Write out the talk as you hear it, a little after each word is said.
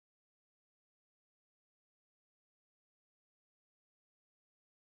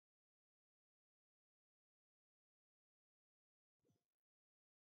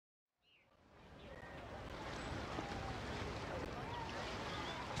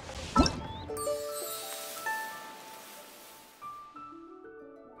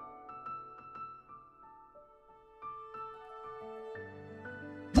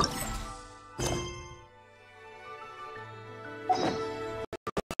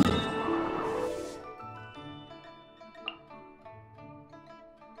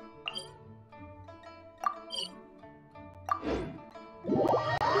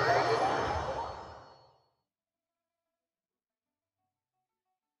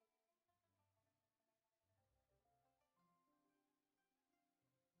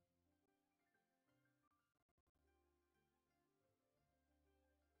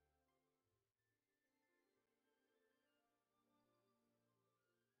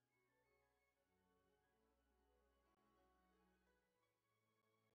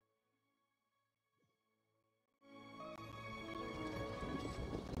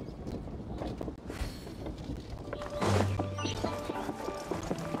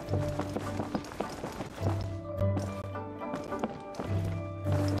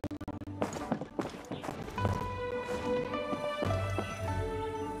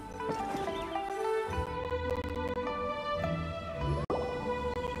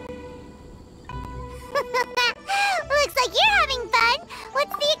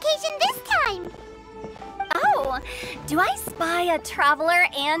Do I spy a traveler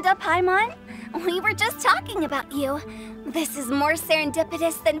and a Paimon? We were just talking about you. This is more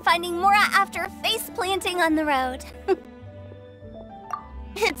serendipitous than finding Mora after face planting on the road.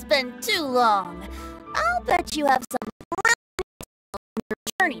 It's been too long. I'll bet you have some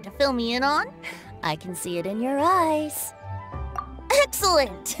journey to fill me in on. I can see it in your eyes.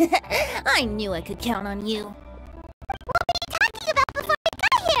 Excellent! I knew I could count on you. What were you talking about before I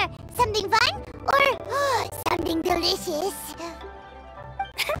got here? Something fun? Or something delicious?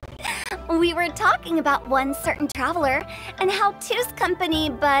 We were talking about one certain traveler and how two's company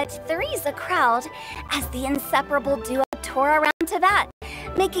but three's a crowd as the inseparable duo tour around Tibet,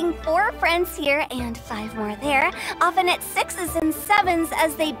 making 4 friends here and 5 more there, often at 6s and 7s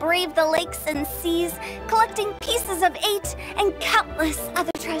as they brave the lakes and seas, collecting pieces of 8 and countless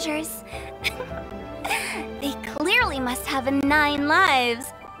other treasures. They clearly must have 9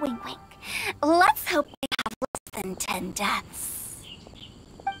 lives. Wink, wink. Let's hope they have less than 10 deaths.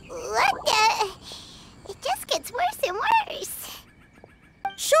 What the? It just gets worse and worse.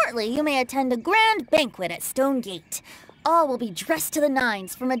 Shortly, you may attend a grand banquet at Stonegate. All will be dressed to the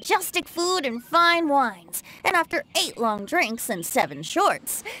nines for majestic food and fine wines. And after 8 long drinks and 7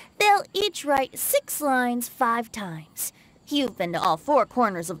 shorts, they'll each write 6 lines 5 times. You've been to all 4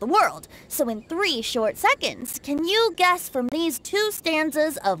 corners of the world, so in 3 short seconds, can you guess from these 2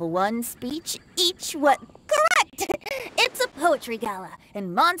 stanzas of 1 speech each what... Correct! It's a poetry gala,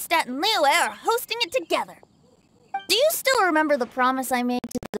 and Mondstadt and Liyue are hosting it together. Do you still remember the promise I made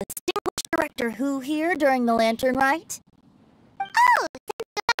to the distinguished director Hu here during the lantern rite? Oh, something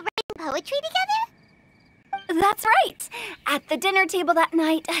about writing poetry together? That's right! At the dinner table that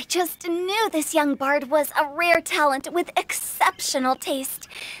night, I just knew this young bard was a rare talent with exceptional taste.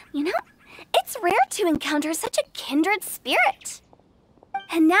 You know, it's rare to encounter such a kindred spirit.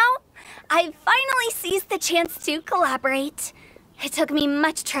 And now, I've finally seized the chance to collaborate. It took me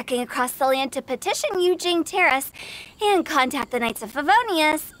much trekking across the land to petition Yujing Terrace and contact the Knights of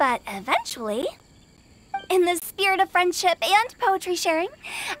Favonius, but eventually, in the spirit of friendship and poetry sharing,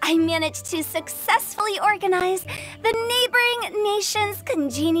 I managed to successfully organize the neighboring nation's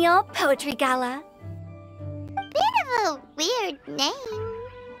Congenial Poetry Gala. Bit of a weird name.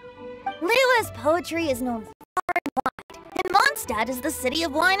 Liyue's poetry is known far and wide, and Mondstadt is the city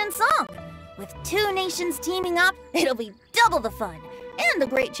of wine and song. With 2 nations teaming up, it'll be double the fun, and a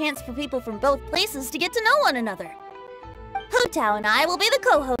great chance for people from both places to get to know one another. Hu Tao and I will be the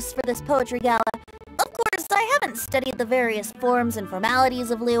co-hosts for this poetry gala. Of course, I haven't studied the various forms and formalities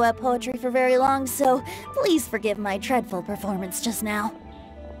of Liyue poetry for very long, so please forgive my dreadful performance just now.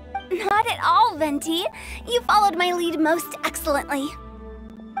 Not at all, Venti. You followed my lead most excellently.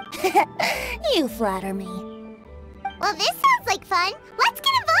 You flatter me. Well, this sounds like fun. Let's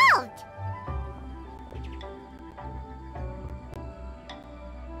get involved.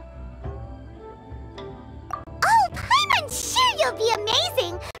 Oh, Paimon, sure you'll be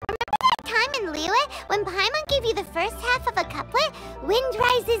amazing. Remember that time in Liyue when Paimon gave you the first half of a couplet? Wind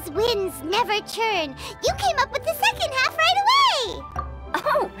rises, winds never churn. You came up with the second half right away.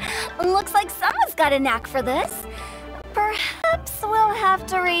 Oh, looks like someone's got a knack for this. Perhaps we'll have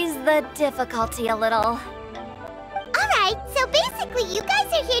to raise the difficulty a little. Alright, so basically you guys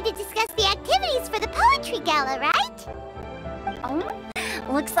are here to discuss the activities for the poetry gala, right?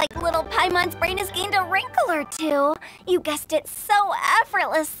 Oh, looks like little Paimon's brain has gained a wrinkle or 2. You guessed it so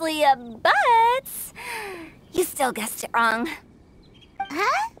effortlessly, but you still guessed it wrong.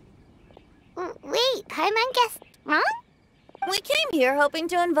 Huh? Wait, Paimon guessed wrong? We came here hoping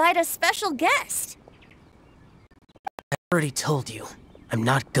to invite a special guest. I already told you. I'm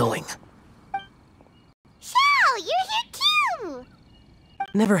not going. Xiao, you're here too!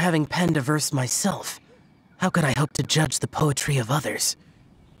 Never having penned a verse myself, how could I hope to judge the poetry of others?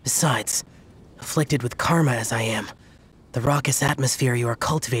 Besides, afflicted with karma as I am, the raucous atmosphere you are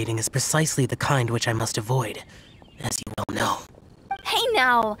cultivating is precisely the kind which I must avoid, as you well know. Hey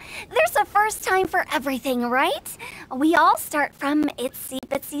now, there's a first time for everything, right? We all start from itsy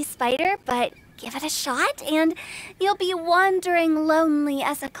bitsy spider, but give it a shot and you'll be wandering lonely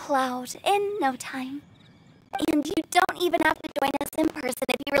as a cloud in no time. And you don't even have to join us in person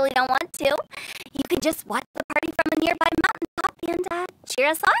if you really don't want to. You can just watch the party from a nearby mountaintop and cheer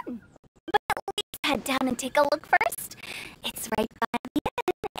us on. But at least head down and take a look first. It's right by the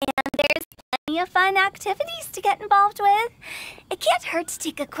inn, and there's plenty of fun activities to get involved with. It can't hurt to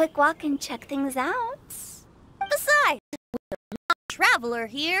take a quick walk and check things out. Besides, with a traveler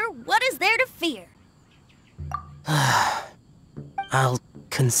here, what is there to fear? I'll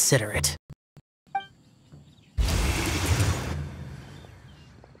consider it.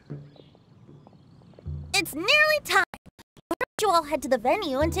 It's nearly time. you all head to the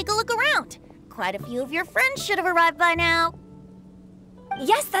venue and take a look around. Quite a few of your friends should have arrived by now.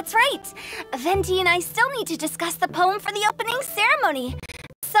 Yes, that's right. Venti and I still need to discuss the poem for the opening ceremony.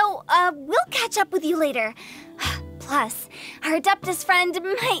 So, we'll catch up with you later. Plus, our Adeptus friend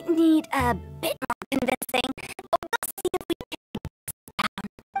might need a bit more convincing, but we'll see if we can.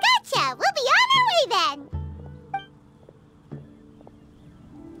 Gotcha! We'll be on our way then!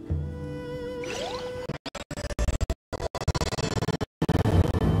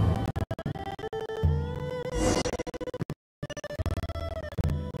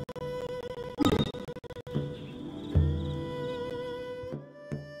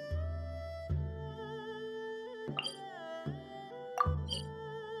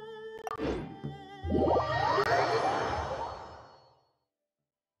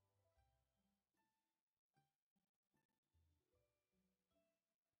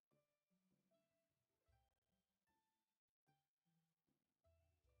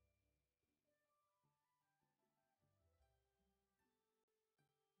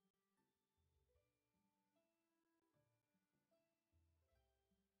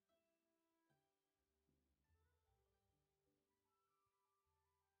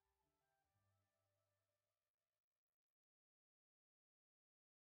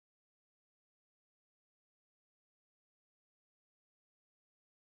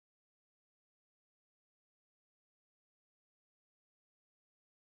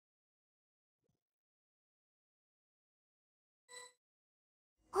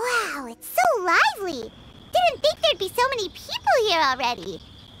 Wow, it's so lively! Didn't think there'd be so many people here already.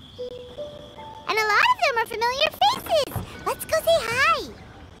 And a lot of them are familiar faces! Let's go say hi!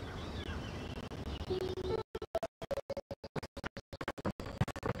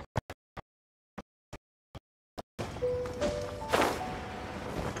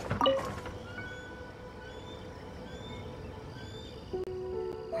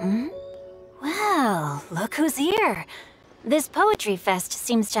 Well, look who's here. This poetry fest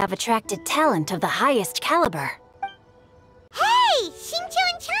seems to have attracted talent of the highest caliber. Hey! Xingqiu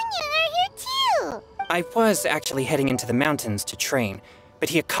and Chongyun are here too! I was actually heading into the mountains to train, but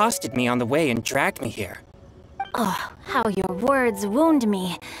he accosted me on the way and dragged me here. Oh, how your words wound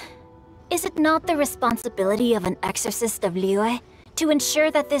me. Is it not the responsibility of an exorcist of Liyue to ensure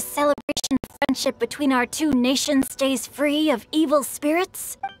that this celebration of friendship between our two nations stays free of evil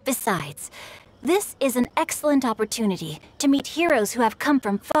spirits? Besides, this is an excellent opportunity to meet heroes who have come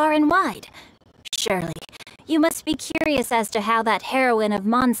from far and wide. Surely, you must be curious as to how that heroine of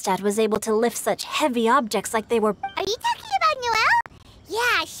Mondstadt was able to lift such heavy objects like they were... Are you talking about Noelle?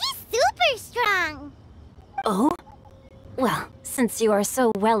 Yeah, she's super strong! Oh? Well, since you are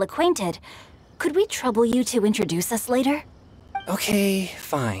so well acquainted, could we trouble you to introduce us later? Okay,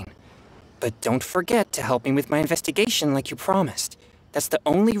 fine. But don't forget to help me with my investigation like you promised. That's the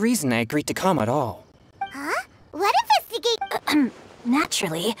only reason I agreed to come at all. Huh? What investigate?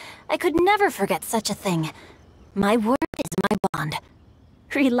 Naturally, I could never forget such a thing. My word is my bond.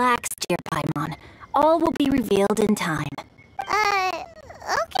 Relax, dear Paimon. All will be revealed in time. Okay.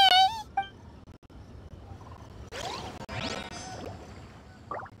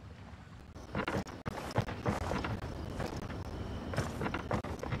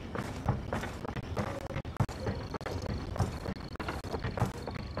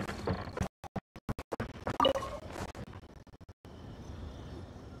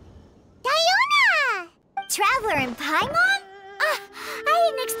 Diona! Traveler and Paimon? I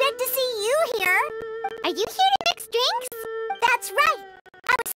didn't expect to see you here. Are you here to mix drinks? That's right.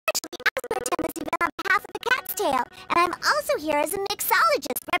 I was actually asked to attend this event on behalf of the Cat's Tail, and I'm also here as a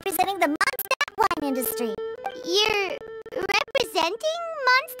mixologist representing the Mondstadt wine industry. You're representing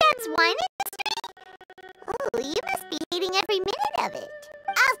Mondstadt's wine industry? Oh, you must be hating every minute of it.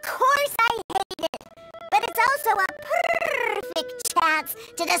 Of course I hate it, but it's also a perfect chance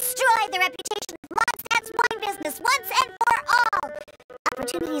to destroy the reputation of Mondstadt's wine business once and for all.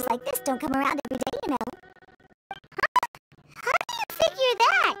 Opportunities like this don't come around every day, you know. Huh? How do you figure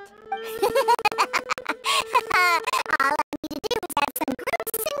that? All I need to do is add some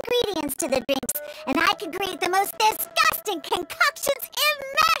gross ingredients to the drinks, and I can create the most disgusting concoctions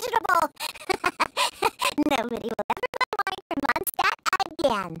imaginable. Nobody will ever buy wine from Mondstadt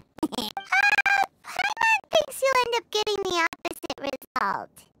again. Paimon thinks you'll end up getting the opposite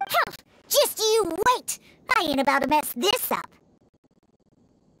result. Hell, just you wait! I ain't about to mess this up.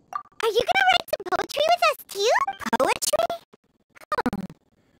 Are you gonna write some poetry with us too? Poetry?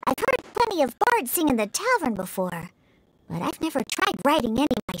 I've heard plenty of bards sing in the tavern before, but I've never tried writing any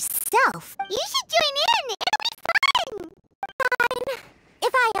myself. You should join in! It'll be fun! Fine,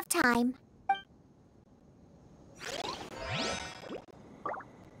 if I have time.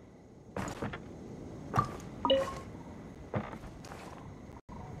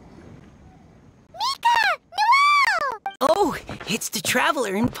 Oh, it's the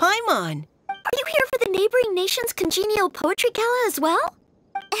Traveler in Paimon. Are you here for the neighboring nation's Congenial Poetry Gala as well?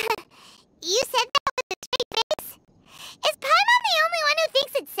 You said that with a straight face? Is Paimon the only one who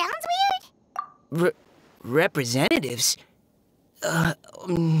thinks it sounds weird? Representatives?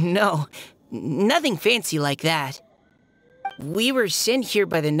 No. Nothing fancy like that. We were sent here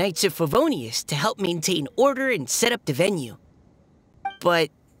by the Knights of Favonius to help maintain order and set up the venue.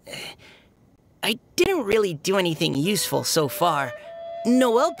 But I didn't really do anything useful so far.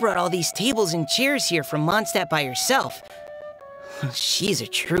 Noelle brought all these tables and chairs here from Mondstadt by herself. She's a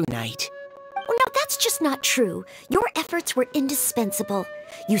true knight. Well, no, that's just not true. Your efforts were indispensable.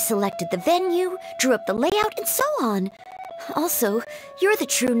 You selected the venue, drew up the layout, and so on. Also, you're the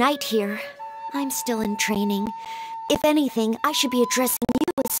true knight here. I'm still in training. If anything, I should be addressing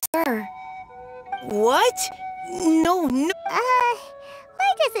you as sir. What? No.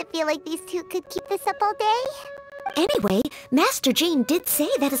 Why does it feel like these two could keep this up all day? Anyway, Master Jane did say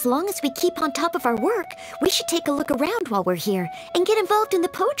that as long as we keep on top of our work, we should take a look around while we're here and get involved in the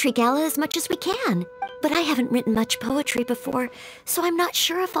poetry gala as much as we can. But I haven't written much poetry before, so I'm not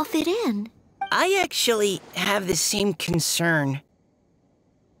sure if I'll fit in. I actually have the same concern.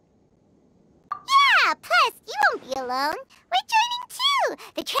 Yeah, plus, you won't be alone. We're joining too.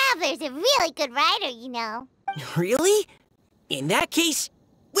 The Traveler's a really good writer, you know. Really? In that case,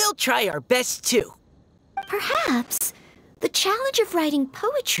 we'll try our best too. Perhaps. The challenge of writing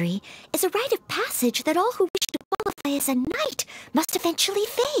poetry is a rite of passage that all who wish to qualify as a knight must eventually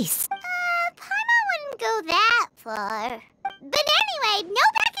face. Paimon wouldn't go that far. But anyway, no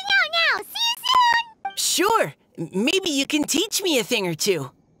backing out now. See you soon! Sure. Maybe you can teach me a thing or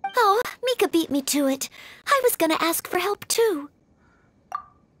two. Oh, Mika beat me to it. I was gonna ask for help too.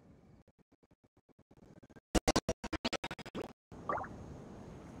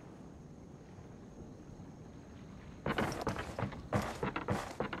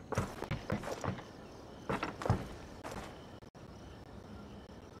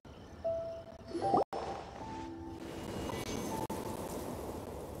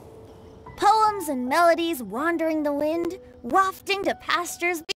 Poems and melodies wandering the wind, wafting to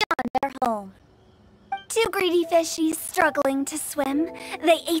pastures beyond their home. Two greedy fishies struggling to swim.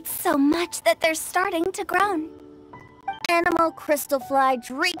 They ate so much that they're starting to groan. Animal crystal fly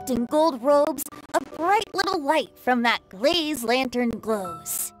draped in gold robes, a bright little light from that glazed lantern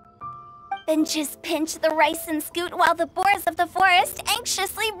glows. Finches pinch the rice and scoot while the boars of the forest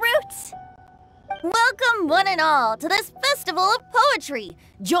anxiously root. Welcome one and all to this festival of poetry,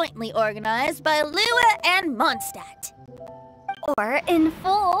 jointly organized by Liyue and Mondstadt. Or, in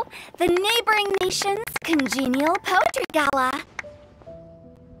full, the neighboring nation's Congenial Poetry Gala.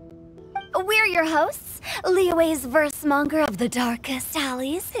 We're your hosts, Liyue's verse-monger of the darkest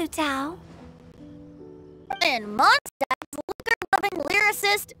alleys, Hu Tao. And Mondstadt's liquor-loving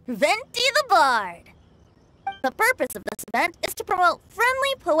lyricist, Venti the Bard. The purpose of this event is to promote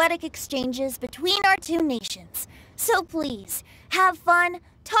friendly poetic exchanges between our two nations. So please, have fun,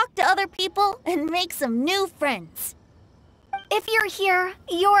 talk to other people, and make some new friends. If you're here,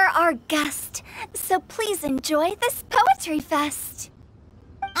 you're our guest, so please enjoy this Poetry Fest.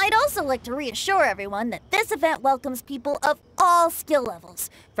 I'd also like to reassure everyone that this event welcomes people of all skill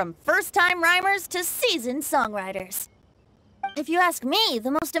levels, from first-time rhymers to seasoned songwriters. If you ask me,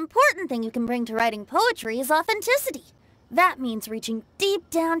 the most important thing you can bring to writing poetry is authenticity. That means reaching deep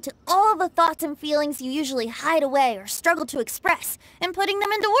down to all the thoughts and feelings you usually hide away or struggle to express, and putting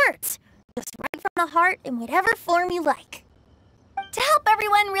them into words. Just right from the heart in whatever form you like. To help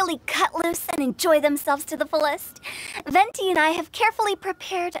everyone really cut loose and enjoy themselves to the fullest, Venti and I have carefully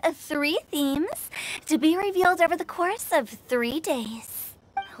prepared 3 themes to be revealed over the course of 3 days.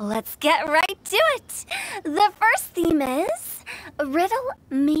 Let's get right to it. The first theme is Riddle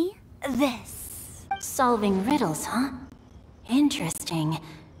Me This. Solving riddles, huh? Interesting.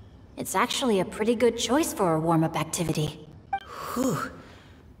 It's actually a pretty good choice for a warm-up activity. Whew.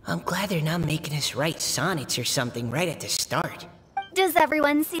 I'm glad they're not making us write sonnets or something right at the start. Does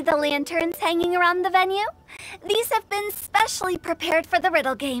everyone see the lanterns hanging around the venue? These have been specially prepared for the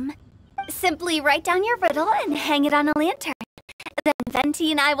riddle game. Simply write down your riddle and hang it on a lantern. Then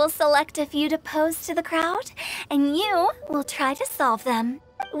Venti and I will select a few to pose to the crowd, and you will try to solve them.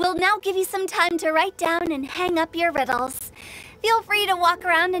 We'll now give you some time to write down and hang up your riddles. Feel free to walk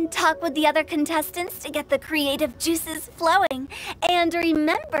around and talk with the other contestants to get the creative juices flowing. And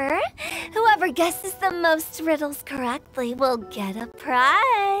remember, whoever guesses the most riddles correctly will get a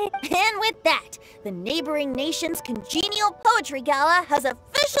prize. And with that, the neighboring nation's Congenial Poetry Gala has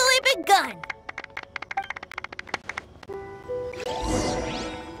officially begun.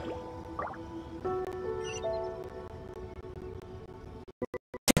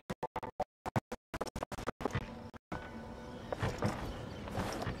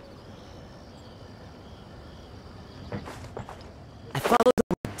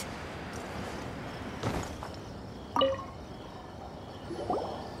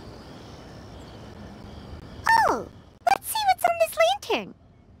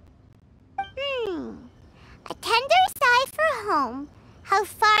 how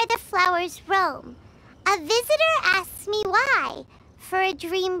far the flowers roam. A visitor asks me why, for a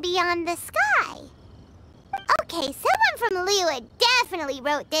dream beyond the sky. Okay, someone from Liyue definitely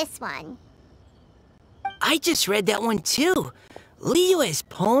wrote this one. I just read that one too. Liyue's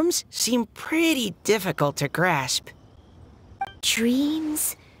poems seem pretty difficult to grasp.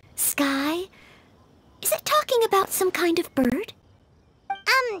 Dreams? Sky? Is it talking about some kind of bird?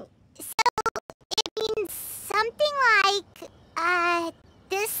 So it means something like,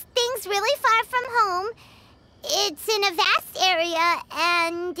 this thing's really far from home. It's in a vast area,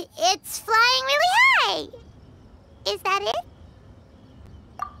 and it's flying really high. Is that it?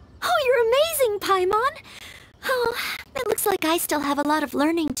 Oh, you're amazing, Paimon! Oh, it looks like I still have a lot of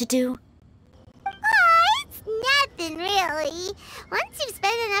learning to do. Oh, it's nothing really. Once you've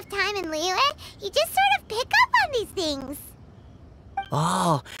spent enough time in Liyue, you just sort of pick up on these things.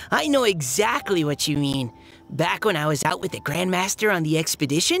 Oh, I know exactly what you mean. Back when I was out with the Grandmaster on the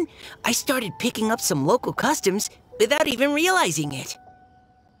expedition, I started picking up some local customs without even realizing it.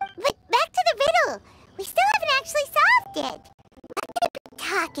 But back to the riddle. We still haven't actually solved it. What could it be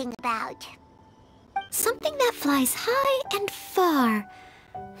talking about? Something that flies high and far.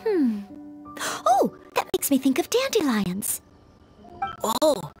 Oh, that makes me think of dandelions.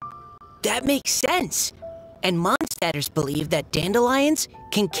 Oh, that makes sense. And Mondstadters believe that dandelions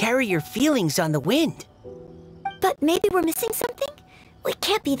can carry your feelings on the wind. But maybe we're missing something? Well, it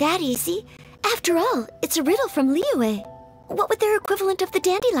can't be that easy. After all, it's a riddle from Liyue. What would their equivalent of the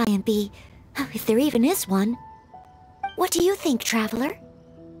dandelion be? If there even is one. What do you think, Traveler?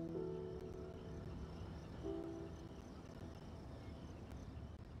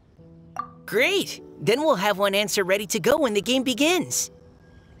 Great! Then we'll have one answer ready to go when the game begins.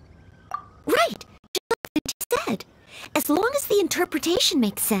 Right! Just like Venti said. As long as the interpretation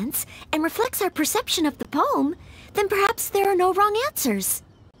makes sense and reflects our perception of the poem, then perhaps there are no wrong answers.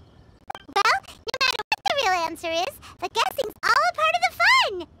 Well, no matter what the real answer is, the guessing's all a part of the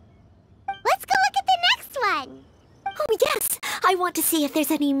fun! Let's go look at the next one! Oh yes! I want to see if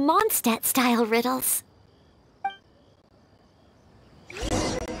there's any Mondstadt-style riddles.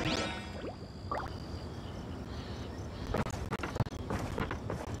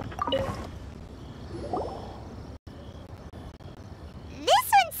 This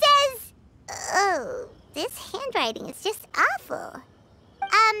one says... Oh, this handwriting is just awful.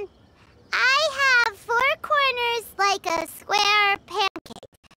 I have 4 corners like a square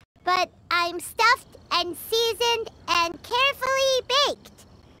pancake, but I'm stuffed and seasoned and carefully baked.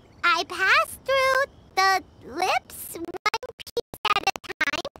 I pass through the lips one piece at a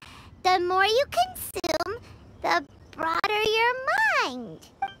time. The more you consume, the broader your mind.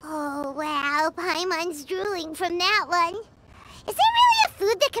 Oh, wow, Paimon's drooling from that one. Is there really a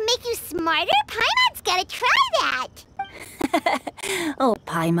food that can make you smarter? Paimon's gotta try that! Oh,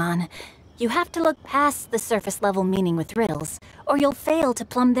 Paimon. You have to look past the surface-level meaning with riddles, or you'll fail to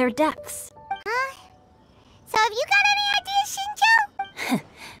plumb their depths. Huh? So have you got any ideas, Xingqiu?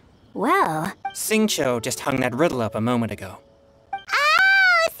 Well, Xingqiu just hung that riddle up a moment ago.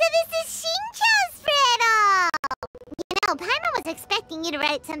 Oh, so this is Xingqiu's riddle! You know, Paimon was expecting you to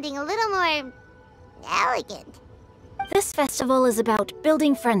write something a little more... elegant. this festival is about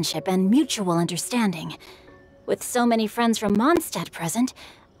building friendship and mutual understanding. With so many friends from Mondstadt present,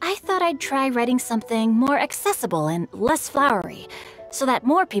 I thought I'd try writing something more accessible and less flowery, so that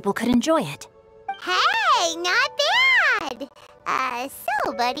more people could enjoy it. Hey, not bad!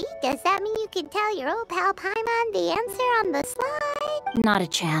 So, buddy, does that mean you can tell your old pal Paimon the answer on the slide? Not a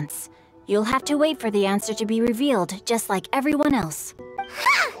chance. You'll have to wait for the answer to be revealed, just like everyone else.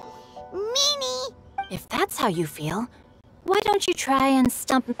 Ha! Meanie! If that's how you feel, why don't you try and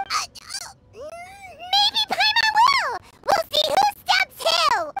stump... Maybe Paimon will! We'll see who stumps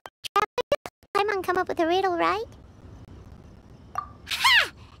who! Paimon come up with a riddle, right?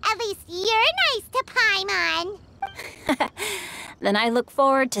 Ha! At least you're nice to Paimon! Then I look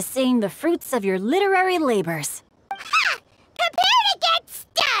forward to seeing the fruits of your literary labors. Ha! Prepare to get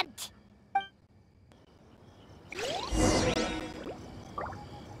stumped!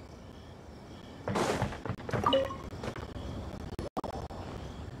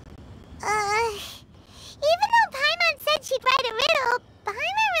 Even though Paimon said she'd write a riddle,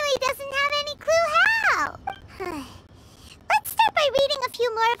 Paimon really doesn't have any clue how. Let's start by reading a few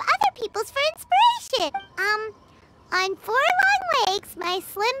more of other people's for inspiration. On 4 long legs, my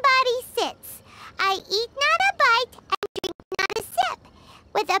slim body sits. I eat not a bite and drink not a sip.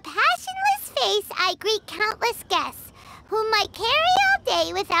 With a passionless face, I greet countless guests, whom I carry all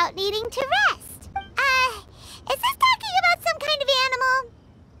day without needing to rest. Is this talking about some kind of animal?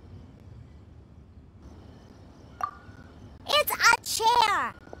 It's a chair!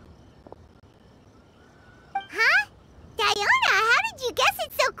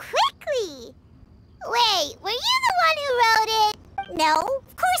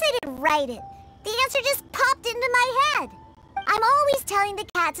 write it. The answer just popped into my head. I'm always telling the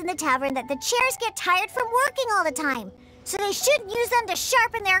cats in the tavern that the chairs get tired from working all the time, so they shouldn't use them to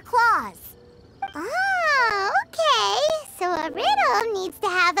sharpen their claws. Oh, okay. So a riddle needs to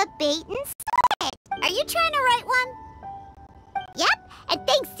have a bait and switch. Are you trying to write one? Yep, and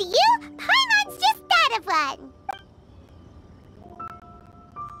thanks to you, Paimon's just thought of one.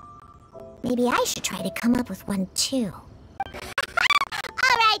 Maybe I should try to come up with one too.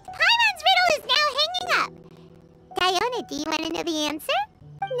 All right, Paimon's riddle is now hanging up. Diona, do you want to know the answer?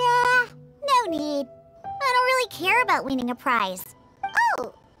 Nah, no need. I don't really care about winning a prize.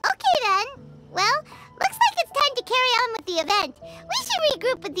 Oh, okay then. Well, looks like it's time to carry on with the event. We should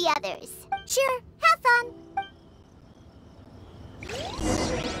regroup with the others. Sure, have fun.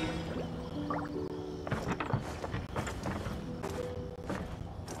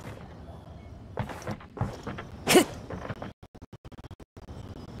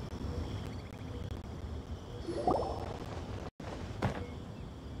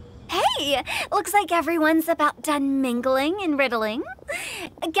 Hey, looks like everyone's about done mingling and riddling.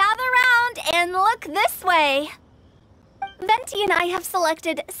 Gather round and look this way. Venti and I have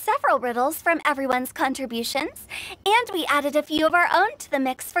selected several riddles from everyone's contributions, and we added a few of our own to the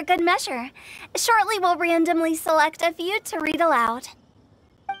mix for good measure. Shortly, we'll randomly select a few to read aloud.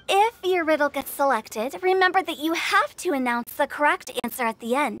 If your riddle gets selected, remember that you have to announce the correct answer at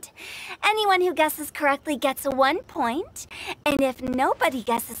the end. Anyone who guesses correctly gets 1 point, and if nobody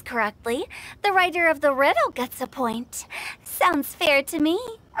guesses correctly, the writer of the riddle gets a point. Sounds fair to me.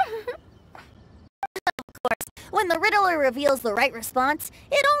 When the riddler reveals the right response,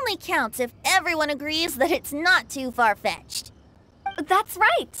 it only counts if everyone agrees that it's not too far-fetched. That's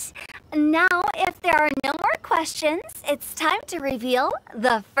right. Now, if there are no more questions, it's time to reveal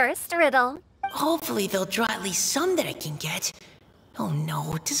the first riddle. Hopefully they'll draw at least some that I can get. Oh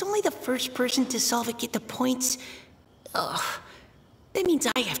no, does only the first person to solve it get the points? Ugh, that means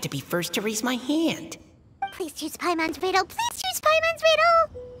I have to be first to raise my hand. Please choose Paimon's riddle. Please choose Paimon's riddle.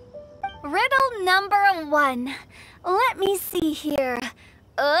 Riddle number 1. Let me see here.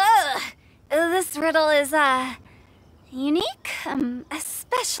 Ugh, this riddle is, unique,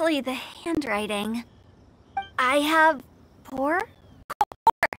 especially the handwriting. I have four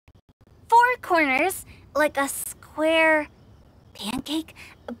corners, like a square pancake,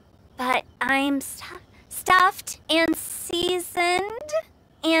 but I'm stuffed and seasoned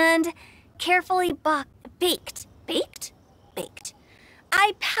and carefully baked. Baked?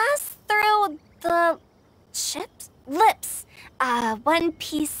 I pass through the lips, one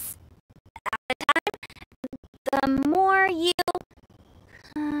piece at a time. The more you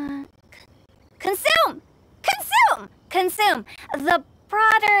consume, the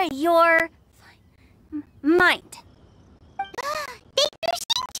broader your mind. Thank you,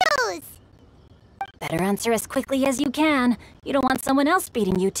 Xingqiu. Better answer as quickly as you can. You don't want someone else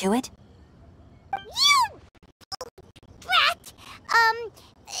beating you to it. You brat!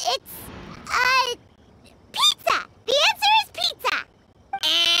 It's pizza. The answer is pizza.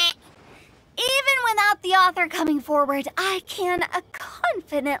 Even without the author coming forward, I can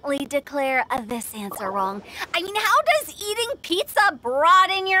confidently declare this answer wrong. I mean, how does eating pizza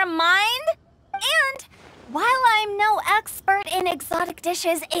broaden your mind? And while I'm no expert in exotic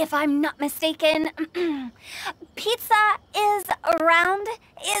dishes, if I'm not mistaken, pizza is round,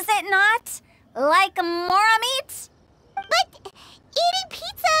 is it not? Like mora meat? But eating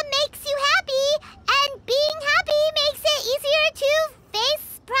pizza makes you happy, and being happy makes it easier to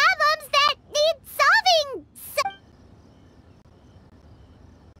face problems that need solving.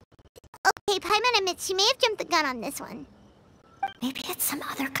 Okay, Paimon admits she may have jumped the gun on this one. Maybe it's some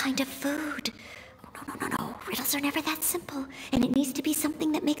other kind of food. No. Riddles are never that simple, and it needs to be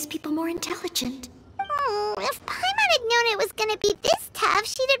something that makes people more intelligent. If Paimon had known it was gonna be this tough,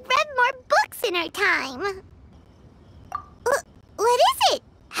 she'd have read more books in her time. What is it?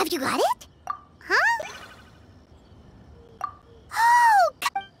 Have you got it? Huh? Oh,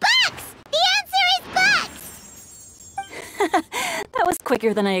 bucks! The answer is bucks! That was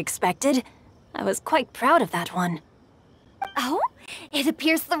quicker than I expected. I was quite proud of that one. Oh, it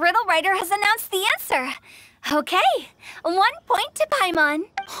appears the riddle writer has announced the answer. Okay, 1 point to Paimon.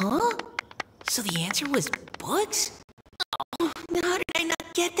 Huh? So the answer was bugs? Oh, how did I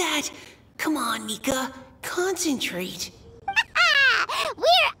not get that? Come on, Mika, concentrate.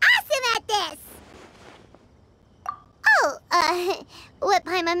 We're awesome at this! Oh, what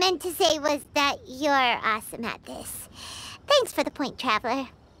Paimon meant to say was that you're awesome at this. Thanks for the point, Traveler.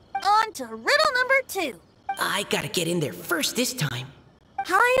 On to riddle number 2. I gotta get in there first this time.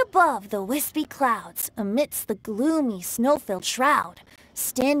 High above the wispy clouds, amidst the gloomy snow-filled shroud,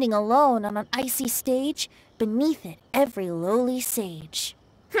 standing alone on an icy stage, beneath it every lowly sage.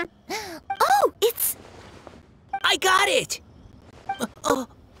 Oh, it's... I got it!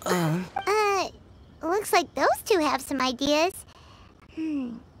 Looks like those two have some ideas.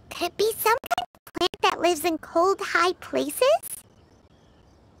 Could it be some kind of plant that lives in cold, high places?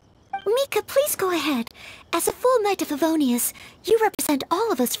 Mika, please go ahead. As a full Knight of Favonius, you represent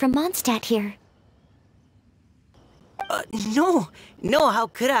all of us from Mondstadt here. No, how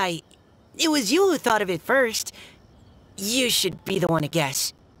could I? It was you who thought of it first. You should be the one to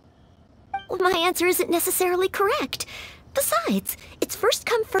guess. Well, my answer isn't necessarily correct. Besides, it's first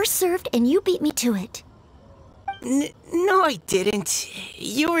come, first served, and you beat me to it. No, I didn't.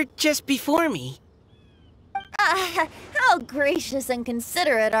 You were just before me. How gracious and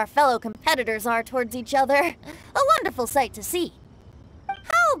considerate our fellow competitors are towards each other. A wonderful sight to see.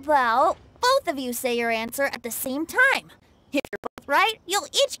 How about both of you say your answer at the same time? If you're both right, you'll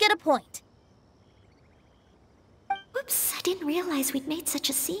each get a point. Whoops, I didn't realize we'd made such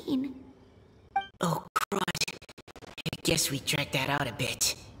a scene. Oh, crud. I guess we dragged that out a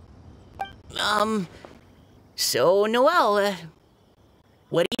bit. So, Noelle,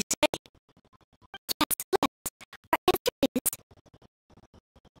 what do you say?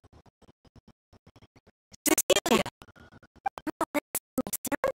 Cecilia! Oh, that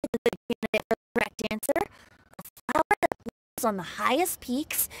sounds like a good candidate for the correct answer. A flower that blooms on the highest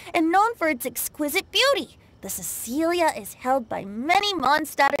peaks and known for its exquisite beauty. The Cecilia is held by many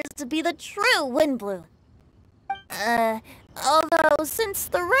Mondstadters to be the true wind bloom. Although, since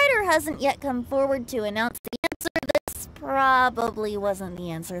the writer hasn't yet come forward to announce the answer, this probably wasn't the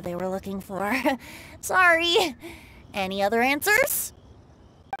answer they were looking for. Sorry. Any other answers?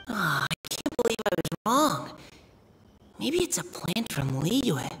 Oh, I can't believe I was wrong. Maybe it's a plant from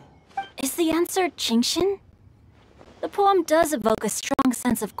Liyue. Is the answer Xingqiu? The poem does evoke a strong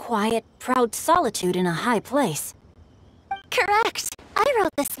sense of quiet, proud solitude in a high place. Correct. I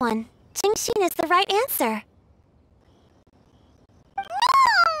wrote this one. Xingqiu is the right answer.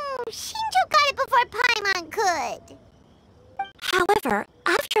 No! Xingqiu got it before Paimon could. However,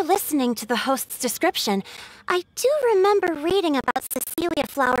 after listening to the host's description, I do remember reading about Cecilia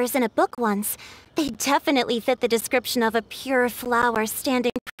flowers in a book once. They definitely fit the description of a pure flower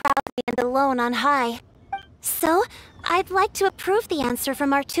standing proudly and alone on high. So, I'd like to approve the answer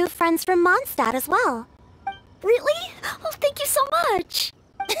from our two friends from Mondstadt as well. Really? Oh, thank you so much.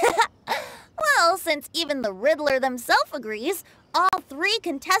 Well, since even the Riddler themselves agrees, all three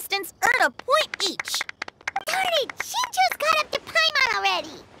contestants earn a point each. Darn it! Xingqiu's got up to Paimon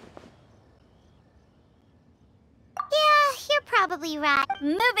already! Yeah, you're probably right.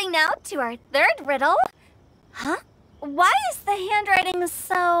 Moving now to our third riddle. Huh? Why is the handwriting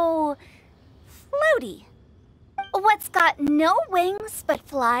so... floaty? What's got no wings but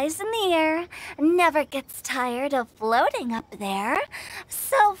flies in the air, never gets tired of floating up there.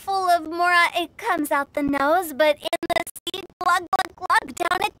 So full of mora it comes out the nose, but in the sea, glug glug glug,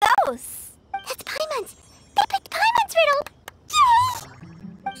 down it goes. That's Paimon's! They picked Paimon's riddle!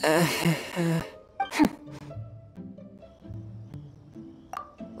 Yay!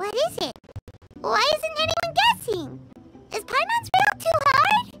 What is it? Why isn't anyone guessing? Is Paimon's riddle too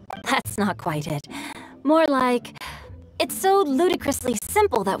hard? That's not quite it. More like, it's so ludicrously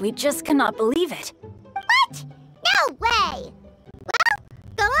simple that we just cannot believe it. What? No way! Well,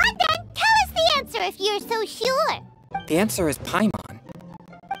 go on then. Tell us the answer if you're so sure. The answer is Paimon.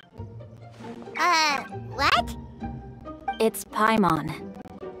 What? It's Paimon.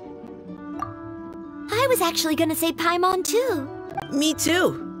 I was actually gonna say Paimon too. Me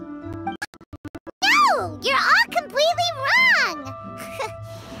too. No! You're all completely wrong!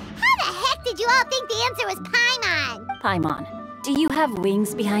 How the heck did you all think the answer was Paimon? Paimon, do you have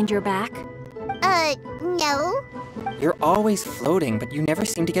wings behind your back? No. You're always floating, but you never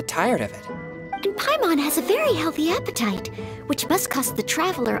seem to get tired of it. And Paimon has a very healthy appetite, which must cost the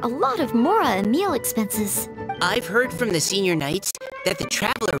traveler a lot of mora and meal expenses. I've heard from the senior knights that the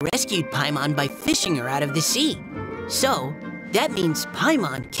traveler rescued Paimon by fishing her out of the sea. So, that means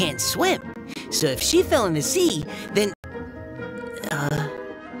Paimon can't swim. So if she fell in the sea, then...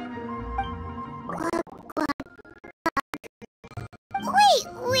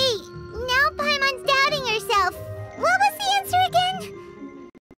 Wait. Now Paimon's doubting herself. What was the answer again?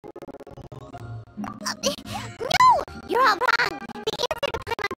 No! You're all wrong. The answer to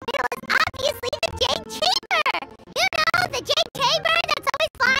Paimon's riddle is obviously the Jade Chamber! You know, the Jade Chamber that's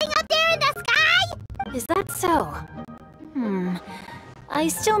always flying up there in the sky? Is that so? I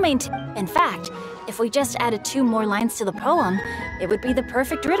still maintain... In fact, if we just added 2 more lines to the poem, it would be the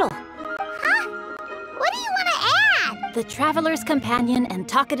perfect riddle. Huh? What do you want to add? the traveler's companion and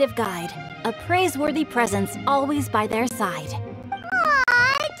talkative guide, a praiseworthy presence always by their side.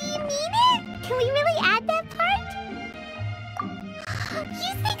 Aww, do you mean it? Can we really add that part?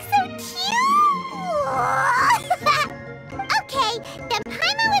 You think so cute? Okay, then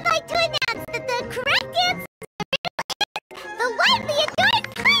Paimon would like to announce that the correct answer is the widely adored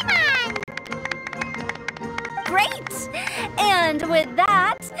Paimon! Great! And with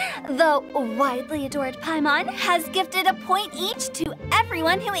that, the widely adored Paimon has gifted a point each to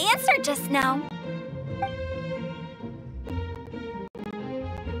everyone who answered just now.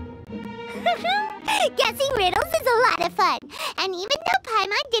 Guessing riddles is a lot of fun, and even though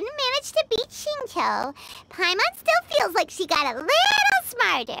Paimon didn't manage to beat Xingqiu, Paimon still feels like she got a little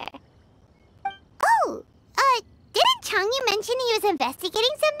smarter. Oh, didn't Chongyun mention he was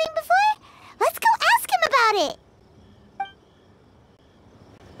investigating something before? Let's go ask him about it!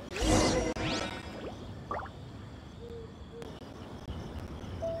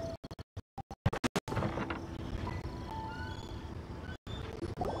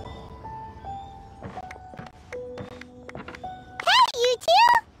 You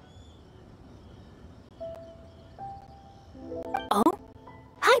two? Oh?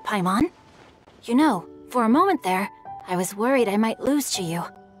 Hi, Paimon. You know, for a moment there, I was worried I might lose to you. Oh,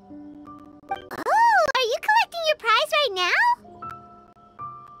 are you collecting your prize right now?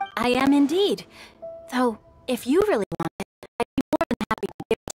 I am indeed. Though, if you really want it, I'd be more than happy to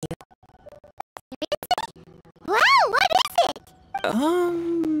give it to you. Seriously? Wow, what is it?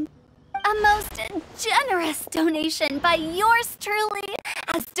 A most generous donation by yours truly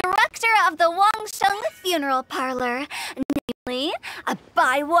as director of the Wangshu Funeral Parlor. Namely, a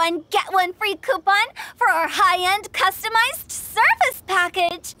buy one, get one free coupon for our high-end customized service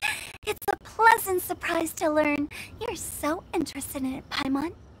package. It's a pleasant surprise to learn you're so interested in it,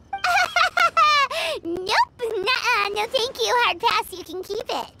 Paimon. Nope, nuh-uh, no thank you, hard pass, you can keep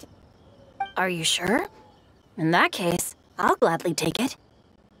it. Are you sure? In that case, I'll gladly take it.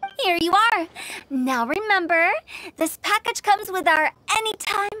 Here you are. Now remember, this package comes with our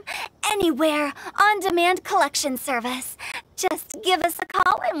anytime, anywhere, on-demand collection service. Just give us a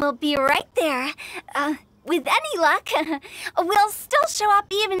call and we'll be right there. With any luck, we'll still show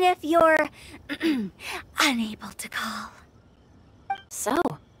up even if you're unable to call. So,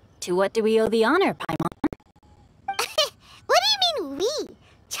 to what do we owe the honor, Paimon? What do you mean we?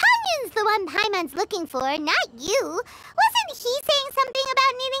 Chongyun's the one Paimon's looking for, not you. Wasn't he saying something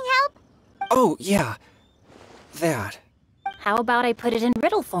about needing help? Oh, yeah. That. How about I put it in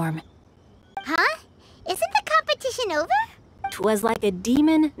riddle form? Huh? Isn't the competition over? 'Twas like a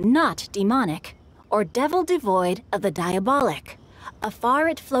demon not demonic, or devil devoid of the diabolic. Afar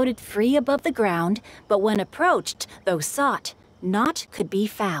it floated free above the ground, but when approached, though sought, naught could be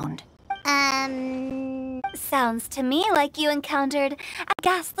found. Sounds to me like you encountered a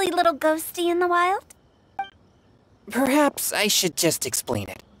ghastly little ghostie in the wild. Perhaps I should just explain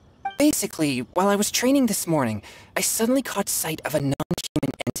it. Basically, while I was training this morning, I suddenly caught sight of a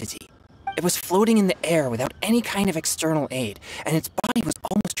non-human entity. It was floating in the air without any kind of external aid, and its body was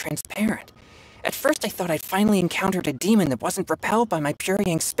almost transparent. At first I thought I'd finally encountered a demon that wasn't repelled by my pure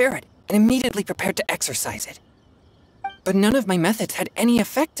yang spirit, and immediately prepared to exorcise it. But none of my methods had any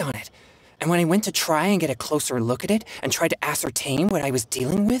effect on it, and when I went to try and get a closer look at it and tried to ascertain what I was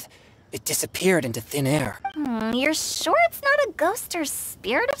dealing with, it disappeared into thin air. You're sure it's not a ghost or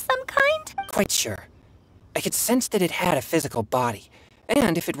spirit of some kind? Quite sure. I could sense that it had a physical body,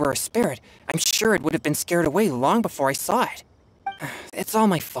 and if it were a spirit, I'm sure it would have been scared away long before I saw it. It's all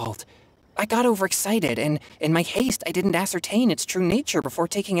my fault. I got overexcited, and in my haste, I didn't ascertain its true nature before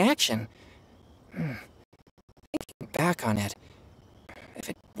taking action. Thinking back on it, if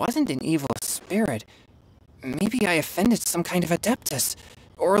it wasn't an evil spirit, maybe I offended some kind of adeptus,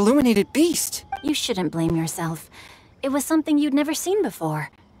 or illuminated beast. You shouldn't blame yourself. It was something you'd never seen before.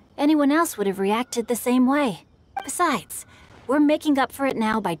 Anyone else would have reacted the same way. Besides, we're making up for it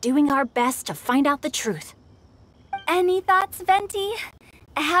now by doing our best to find out the truth. Any thoughts, Venti?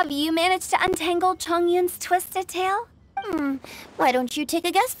 Have you managed to untangle Chongyun's twisted tail? Why don't you take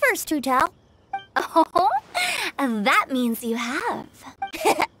a guess first, Hu Tao? Oh, that means you have.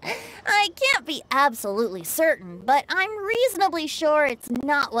 I can't be absolutely certain, but I'm reasonably sure it's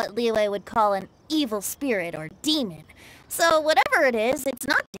not what Liyue would call an evil spirit or demon. So whatever it is, it's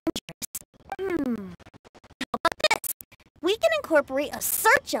not dangerous. How about this? We can incorporate a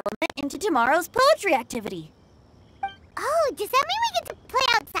search element into tomorrow's poetry activity. Oh, does that mean we get to play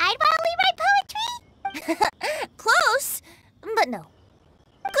outside while we write poetry? Close, but no.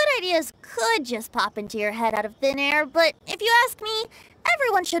 Good ideas could just pop into your head out of thin air, but if you ask me,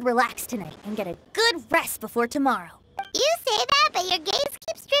 everyone should relax tonight and get a good rest before tomorrow. You say that, but your gaze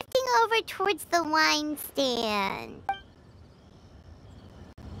keeps drifting over towards the wine stand.